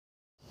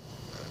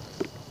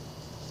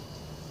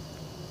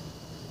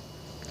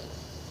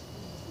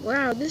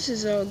Wow, this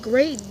is a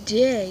great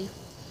day.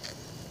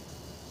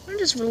 I'm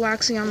just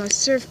relaxing on my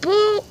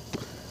surfboard.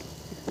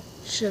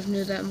 Should have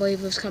knew that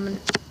wave was coming.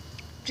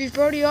 Chief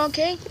Brody, you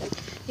okay?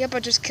 Yep, I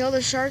just killed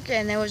a shark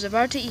and it was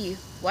about to eat you.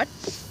 What?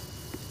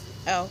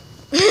 Oh.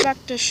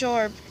 Back to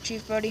shore,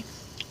 Chief Brody.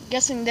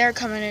 Guessing they're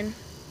coming in.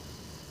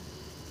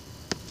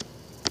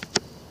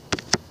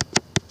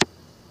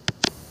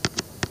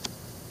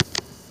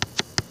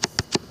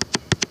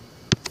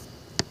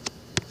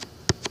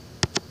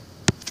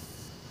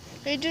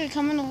 Hey dude,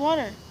 come in the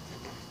water.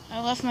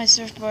 I left my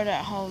surfboard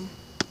at home.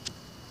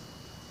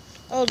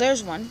 Oh,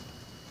 there's one.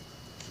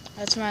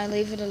 That's why I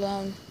leave it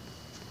alone.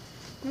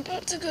 I'm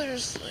about to go to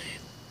sleep.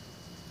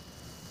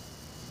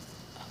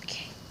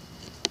 Okay.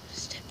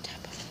 Step tap.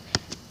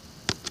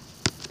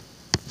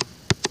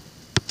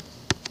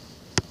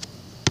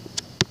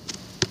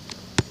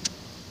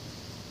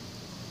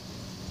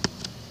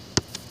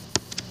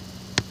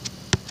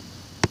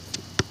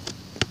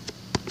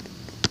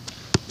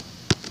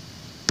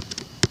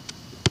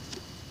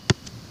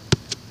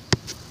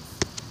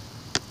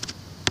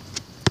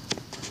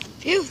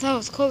 Phew, that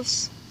was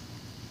close.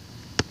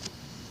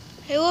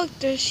 Hey look,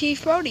 there's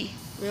Chief Brody.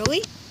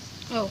 Really?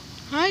 Oh,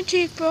 hi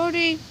Chief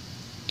Brody.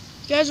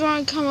 You guys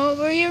want to come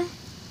over here?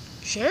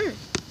 Sure.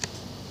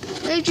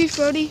 Hey Chief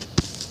Brody.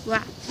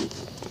 Wow.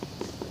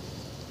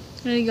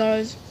 Hey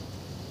guys.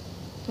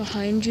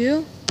 Behind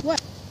you?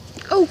 What?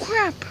 Oh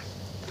crap!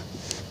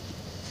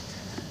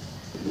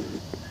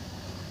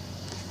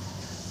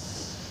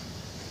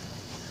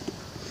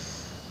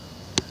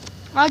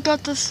 I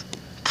got this.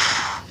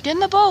 Get in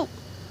the boat.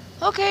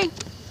 Okay.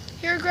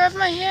 Here, grab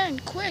my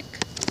hand, quick.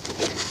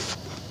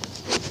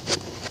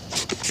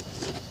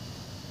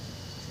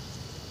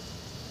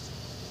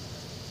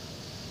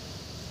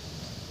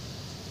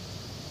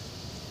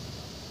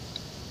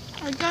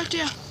 I got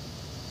ya.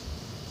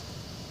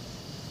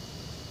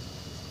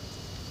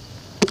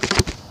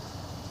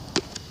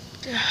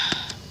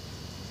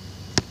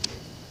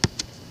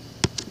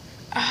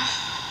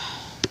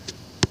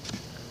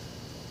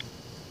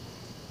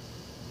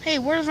 Hey,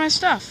 where's my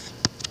stuff?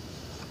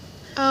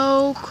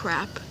 Oh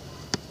crap.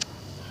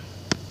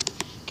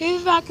 Give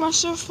me back my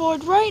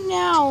surfboard right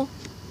now.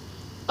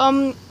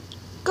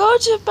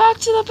 Back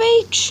to the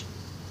beach.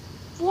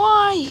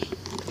 Why?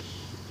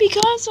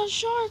 Because a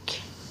shark.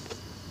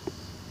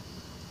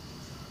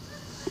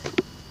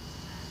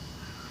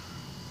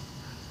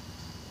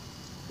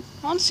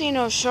 I don't see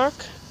no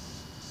shark.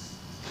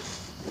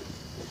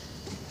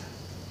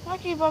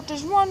 Talking about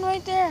there's one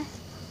right there.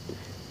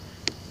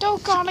 Oh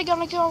God, I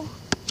gotta go.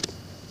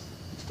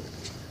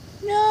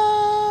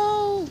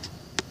 No!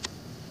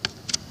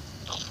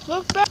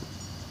 Look back.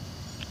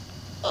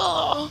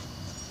 Ugh.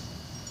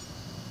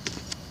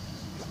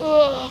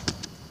 Ugh.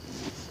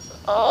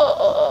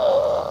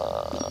 Ugh.